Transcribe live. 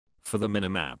For the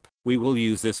minimap, we will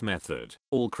use this method.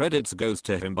 All credits goes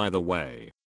to him, by the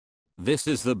way. This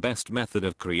is the best method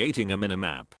of creating a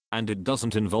minimap, and it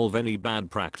doesn't involve any bad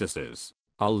practices.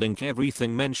 I'll link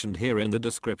everything mentioned here in the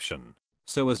description.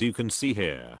 So as you can see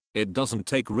here, it doesn't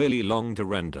take really long to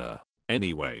render.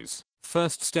 Anyways,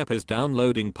 first step is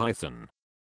downloading Python.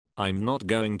 I'm not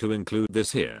going to include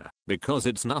this here, because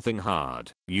it's nothing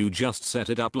hard. You just set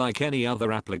it up like any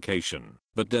other application.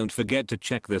 But don't forget to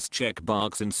check this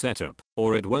checkbox in setup,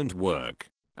 or it won't work.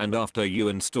 And after you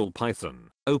install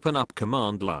Python, open up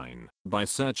command line by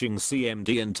searching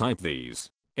cmd and type these.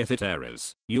 If it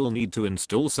errors, you'll need to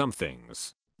install some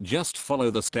things. Just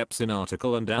follow the steps in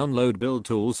article and download build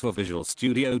tools for Visual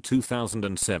Studio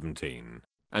 2017.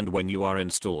 And when you are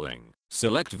installing,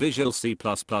 select Visual C++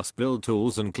 build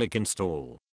tools and click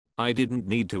install. I didn't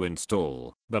need to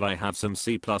install, but I have some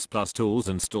C++ tools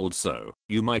installed, so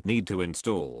you might need to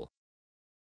install.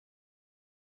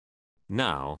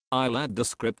 Now, I'll add the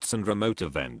scripts and remote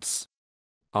events.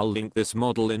 I'll link this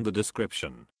model in the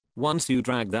description. Once you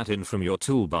drag that in from your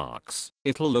toolbox,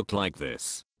 it'll look like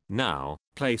this. Now,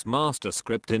 place master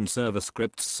script in server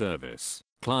scripts service,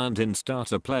 client in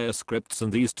starter player scripts,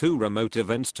 and these two remote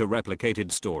events to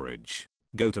replicated storage.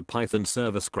 Go to Python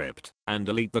server script and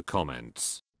delete the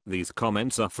comments. These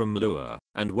comments are from Lua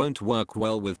and won't work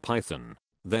well with Python.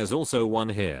 There's also one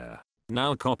here.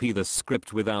 Now copy the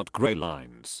script without gray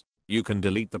lines. You can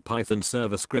delete the Python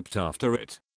server script after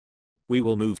it. We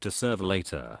will move to server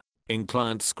later. In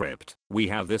client script, we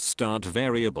have this start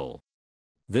variable.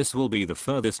 This will be the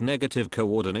furthest negative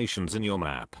coordinations in your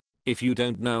map. If you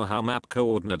don't know how map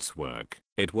coordinates work,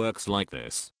 it works like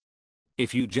this.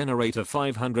 If you generate a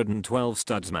 512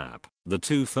 studs map, the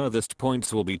two furthest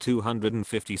points will be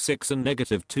 256 and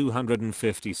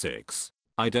 -256.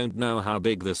 I don't know how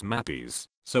big this map is,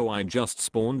 so I just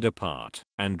spawned a part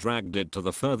and dragged it to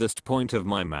the furthest point of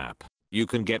my map. You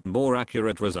can get more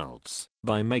accurate results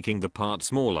by making the part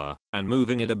smaller and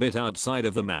moving it a bit outside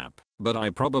of the map, but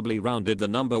I probably rounded the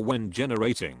number when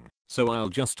generating, so I'll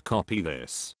just copy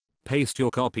this. Paste your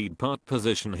copied part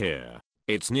position here.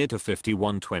 It's near to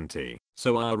 5120,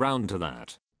 so I'll round to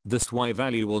that. This Y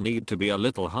value will need to be a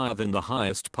little higher than the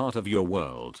highest part of your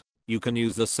world. You can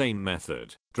use the same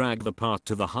method. Drag the part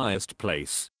to the highest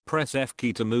place, press F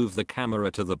key to move the camera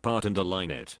to the part and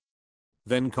align it.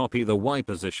 Then copy the Y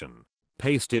position.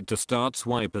 Paste it to start's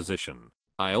Y position.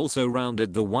 I also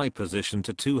rounded the Y position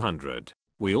to 200.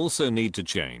 We also need to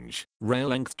change rail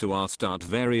length to our start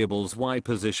variable's Y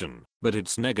position, but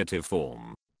it's negative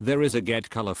form. There is a get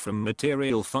color from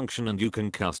material function and you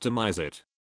can customize it.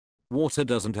 Water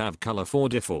doesn't have color for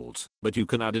default, but you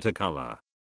can add it a color.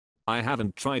 I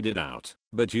haven't tried it out,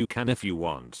 but you can if you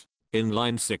want. In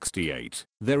line 68,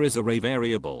 there is a ray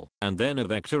variable and then a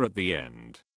vector at the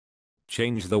end.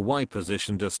 Change the Y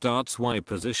position to start's Y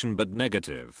position but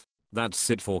negative. That's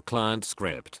it for client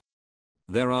script.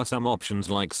 There are some options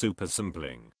like super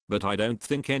simpling, but I don't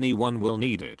think anyone will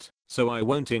need it, so I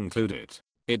won't include it.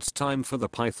 It's time for the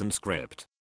Python script.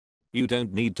 You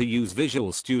don't need to use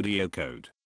Visual Studio Code.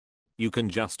 You can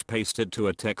just paste it to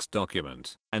a text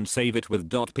document and save it with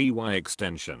 .py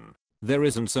extension. There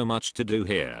isn't so much to do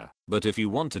here, but if you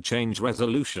want to change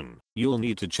resolution, you'll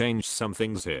need to change some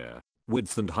things here.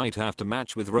 Width and height have to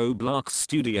match with Roblox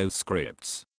Studio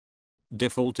scripts.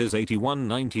 Default is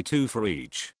 8192 for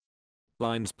each.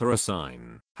 Lines per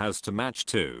assign has to match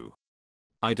too.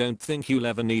 I don't think you'll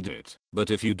ever need it,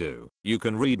 but if you do, you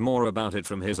can read more about it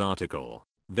from his article.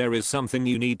 There is something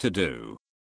you need to do.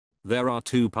 There are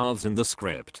two paths in the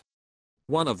script.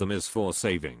 One of them is for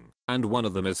saving, and one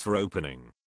of them is for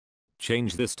opening.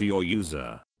 Change this to your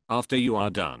user. After you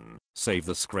are done, save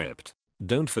the script.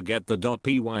 Don't forget the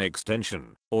 .py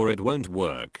extension, or it won't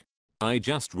work. I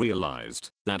just realized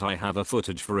that I have a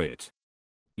footage for it.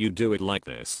 You do it like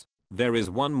this. There is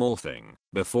one more thing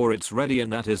before it's ready,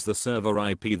 and that is the server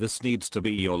IP. This needs to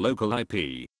be your local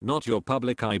IP, not your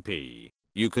public IP.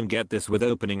 You can get this with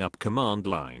opening up command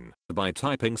line by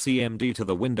typing cmd to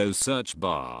the Windows search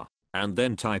bar and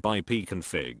then type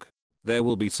ipconfig. There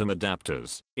will be some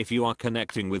adapters. If you are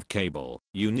connecting with cable,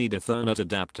 you need Ethernet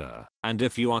adapter, and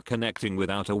if you are connecting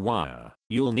without a wire,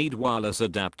 you'll need wireless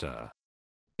adapter.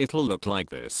 It'll look like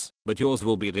this, but yours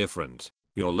will be different.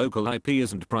 Your local IP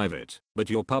isn't private, but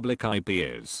your public IP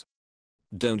is.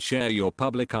 Don't share your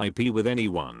public IP with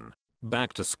anyone.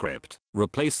 Back to script.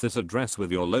 Replace this address with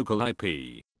your local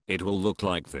IP. It will look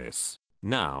like this.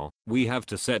 Now, we have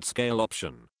to set scale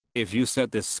option. If you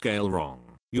set this scale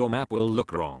wrong, your map will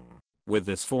look wrong. With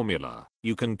this formula,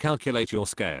 you can calculate your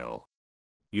scale.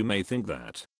 You may think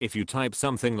that if you type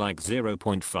something like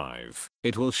 0.5,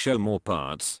 it will show more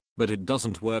parts, but it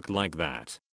doesn't work like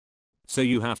that. So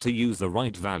you have to use the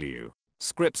right value.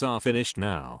 Scripts are finished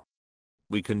now.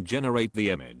 We can generate the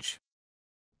image.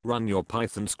 Run your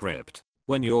Python script.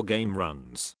 When your game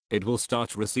runs, it will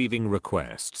start receiving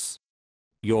requests.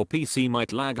 Your PC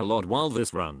might lag a lot while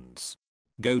this runs.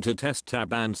 Go to Test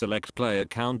tab and select player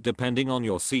count depending on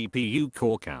your CPU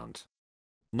core count.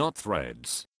 Not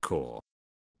threads, core.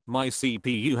 My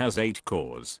CPU has 8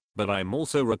 cores, but I'm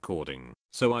also recording,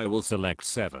 so I will select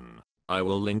 7. I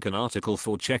will link an article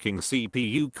for checking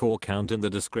CPU core count in the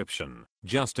description,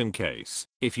 just in case,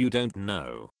 if you don't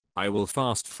know. I will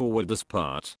fast forward this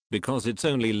part, because it's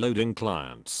only loading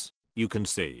clients. You can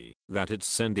see that it's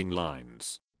sending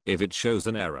lines. If it shows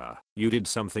an error, you did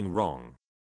something wrong.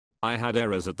 I had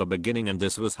errors at the beginning and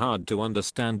this was hard to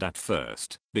understand at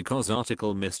first, because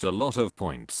article missed a lot of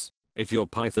points. If your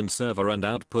Python server and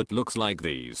output looks like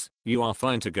these, you are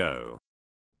fine to go.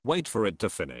 Wait for it to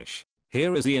finish.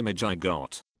 Here is the image I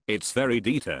got. It's very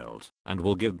detailed, and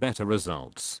will give better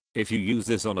results if you use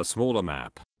this on a smaller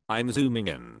map. I'm zooming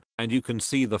in, and you can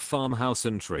see the farmhouse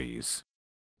and trees.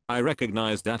 I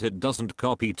recognize that it doesn't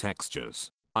copy textures.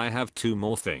 I have 2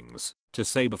 more things to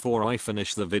say before I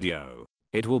finish the video.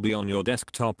 It will be on your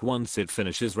desktop once it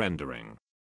finishes rendering.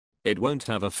 It won't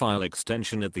have a file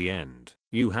extension at the end.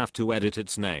 You have to edit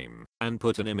its name and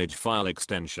put an image file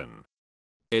extension.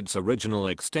 Its original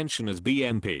extension is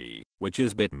BMP, which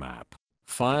is bitmap.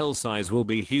 File size will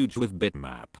be huge with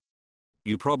bitmap.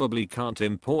 You probably can't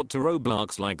import to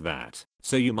Roblox like that,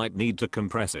 so you might need to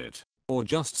compress it, or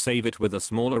just save it with a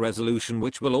smaller resolution,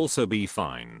 which will also be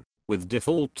fine. With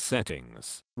default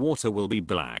settings, water will be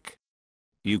black.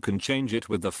 You can change it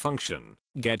with the function,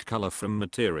 get color from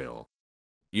material.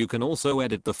 You can also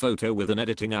edit the photo with an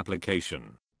editing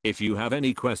application. If you have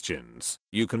any questions,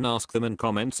 you can ask them in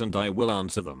comments and I will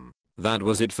answer them. That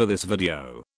was it for this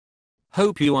video.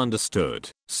 Hope you understood.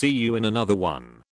 See you in another one.